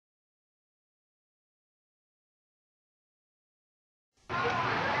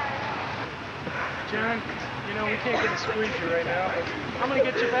John, you know, we can't get a squeegee right now, but I'm going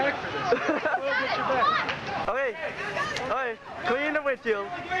to get you back for this. We'll get you back. Okay. Okay. Clean the windshield.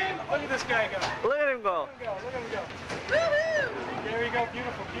 Look at this guy go. Look at him go. Look at him go. Woohoo! There you go.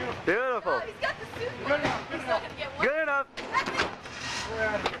 Beautiful, beautiful. Beautiful. Oh, he's got the suit. Good enough, good He's enough. not going to get one. Good enough. We're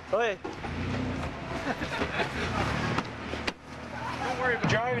out of here. Okay. Don't worry about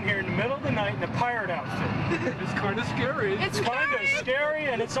driving here in the middle of the night in a pirate outfit. It's kind of scary. It's kind of scary,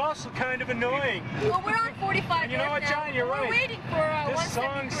 and it's also kind of annoying. Well, we're on 45 And you know what, now. John? You're right. We're waiting for This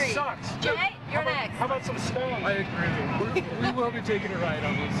song 173. sucks. Jay, you're next. How about some stones? I agree. We will be taking a ride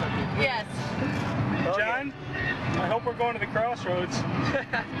on 173. Yes. John, I hope we're going to the crossroads.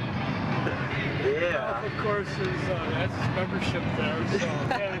 Yeah. Of course, that's his membership there. So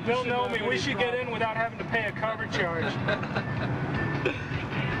Yeah, Bill know me. We should get in without having to pay a cover charge.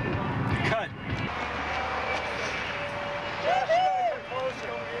 Cut.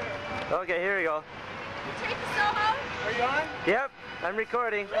 Okay, here we go. You take the Soho? Are you on? Yep, I'm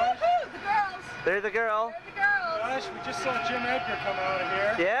recording. Woohoo! The girls. There's the girl. They're the girls. Gosh, we just saw Jim Edgar come out of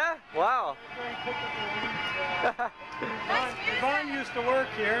here. Yeah? Wow. Very quick with the leads. Nice music. Yvonne used to work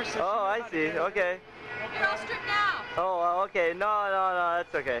here, so Oh, I see. Okay. You're all stripped now. Oh, well, okay. No,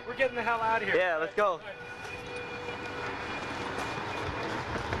 that's okay. we're getting the hell out of here. Yeah, let's go.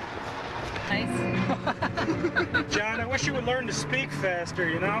 Nice. John, I wish you would learn to speak faster,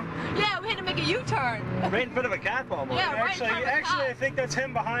 you know? Yeah, we had to make a U-turn. Right in front of a cop almost. Yeah, right in front of the Actually, I cop. think that's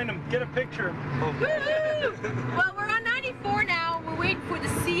him behind him. Get a picture of him. Woo-hoo! Well, we're on 94 now. We're waiting for the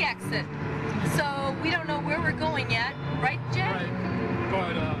C exit. So we don't know where we're going yet. Right, Jay? Right.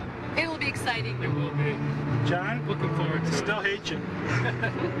 But It will be exciting. it will be. John, Looking forward to it. still hate you.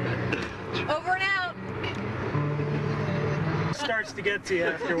 Over and out. Starts to get to you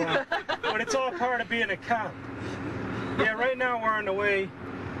after a while. But it's all part of being a cop. Yeah, right now we're on the way.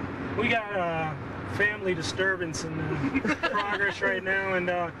 We got family disturbance in progress right now, and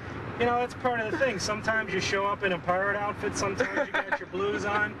you know, that's part of the thing. Sometimes you show up in a pirate outfit, sometimes you got your blues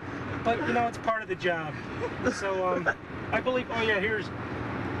on, but you know, it's part of the job. So I believe, oh yeah, here's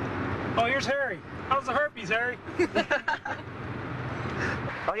Harry. How's the herpes, Harry?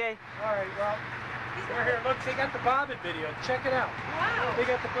 Okay. All right, well, we're here. Look, they got the Bobbit video. Check it out. Wow. They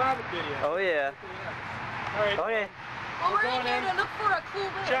got the Bobbit video. Oh, yeah. All right. Okay. Well, we're in going here in. to look for a cool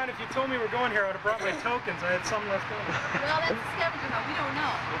bit. John, if you told me we're going here, I would have brought my tokens. I had some left over. Well, that's a scavenger hunt. We don't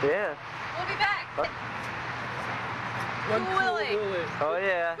know. Yeah. We'll be back. One Cool Willie. Oh,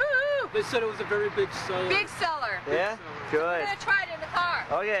 yeah. Woo-hoo! They said it was a very big seller. Big seller. Yeah? We're Good. going to try it in the car.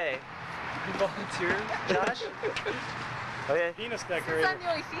 Okay. You volunteered? Josh, Okay. penis Since decorator. I'm the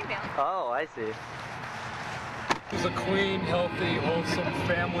only female. Oh, I see. It was a clean, healthy, wholesome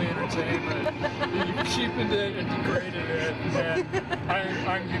family entertainment. You cheapened it and degraded it, and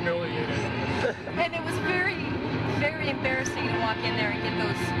I'm humiliated. And it was very, very embarrassing to walk in there and get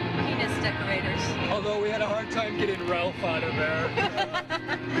those penis decorators. Although we had a hard time getting Ralph out of there.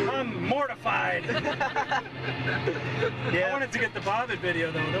 I'm mortified. I Yeah. wanted to get the Bobbit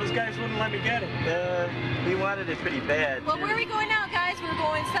video, though. Those guys wouldn't let me get it. He wanted it pretty bad. Well, where are we going now, guys? We're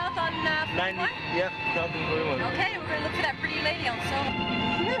going south on 90. 41? Yep. South of 41. Okay, we're going to look for that pretty lady on Soho.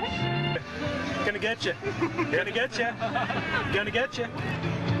 Gonna get you. Gonna get you. Gonna get you.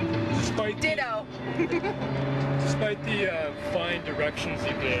 Ditto. Despite the fine directions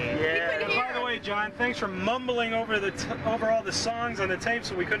he gave. Yeah. couldn't By the way, John, thanks for mumbling over over all the songs on the tape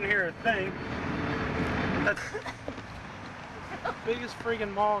so we couldn't hear a thing. That's the biggest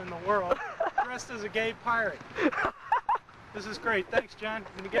friggin' mall in the world, dressed as a gay pirate. This is great. Thanks, John.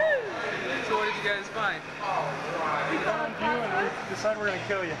 I'm gonna get So what did you guys find? we found you and we decided we're gonna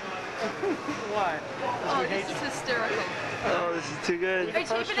kill you. Why? Oh, this is hysterical. Oh, this is too good. Are you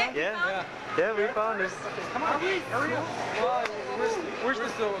taping it? Yeah. Yeah, we found this. Come on, hurry up. Well, where's the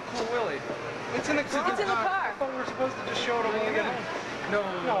cool Willie? It's in the car. It's in the car. I thought we were supposed to just show it when we get home. No,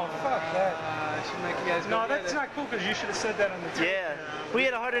 fuck that. should make you guys go No, get that's it. not cool because you should have said that on the tape. Yeah. We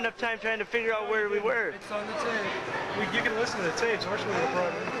had a hard enough time trying to figure out where we were. It's on the tape. You can listen to the tapes. Horse would have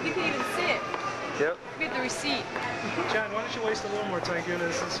brought it. You can even see it. Yep. We have the receipt. John, why don't you waste a little more time giving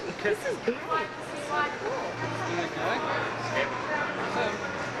us this? This is cool.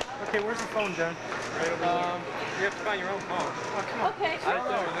 Okay, where's the phone, John? You have to find your own phone. Oh, come on. Okay, I sure. don't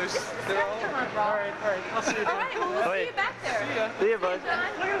know. They're all over. All right. I'll see you. All right, well, we'll Oh, see yeah. you back there. See ya. See you, bud. John.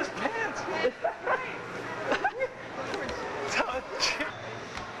 Look at his pants.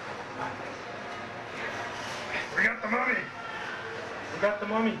 We got the mummy. We got the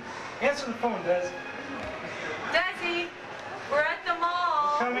mummy. Answer the phone, Des. Desi, we're at the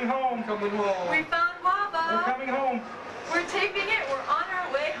mall. Coming home. Coming home. We found We're Wabo. coming home. We're taping it. We're on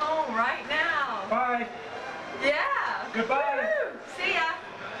our way home right now. Bye. Yeah. Goodbye. Woo. See ya.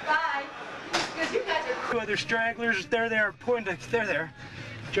 Bye. Because you guys are Two other stragglers. There they are. Pointing. They're there.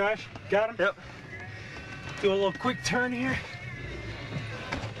 Josh, got him? Yep. Do a little quick turn here.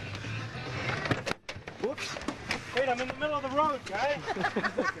 Whoops. Wait, I'm in the middle of the road, guys.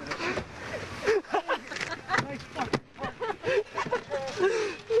 Nice fucking park.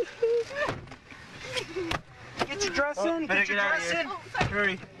 Get your dress in. better Get your get out of dress here. in. Oh, sorry.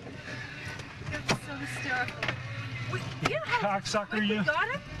 Hurry. That's so hysterical. You know how Cocksucker, quick you. we got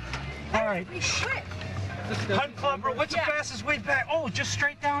him? All right. We quit. Hunt Club, what's Yeah. the fastest way back? Oh, just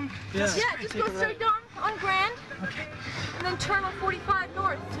straight down? Yeah. Yeah, just go straight down on Grand, Okay. and then turn on 45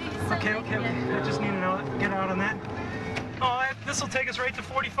 north. So you can Okay, okay. I just need to get out on that. Oh, this will take us right to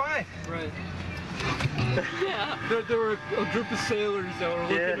 45. Right. Yeah. There were a group of sailors that were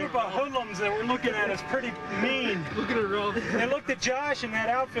looking, Yeah. A group of hoodlums that were looking at us pretty mean. looking at Ralph. They looked at Josh in that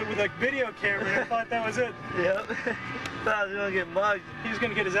outfit with a video camera and I thought that was it. Yep. Thought I was gonna get mugged. He was going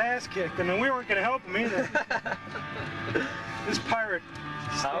to get his ass kicked, and then we weren't going to help him either. This pirate.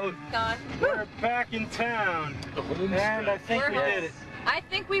 Out. Gone. We're back in town. The home And I think we We're did it. I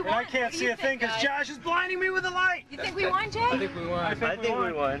think we And won. I can't What do see you a thing think, because guys? Josh is blinding me with the light. You think we won, Jay? I think we won. I I think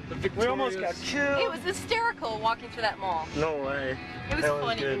we won. The We almost got victorious- killed. It was hysterical walking through that mall. No way. It was That was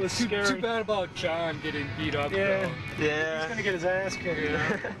funny. good. It was Too scary. bad about John getting beat up. Yeah. though. He's Yeah. going to get his ass kicked.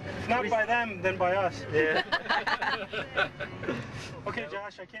 If not by them, then by us. Yeah. Okay,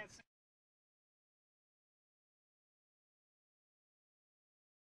 Josh, I can't see.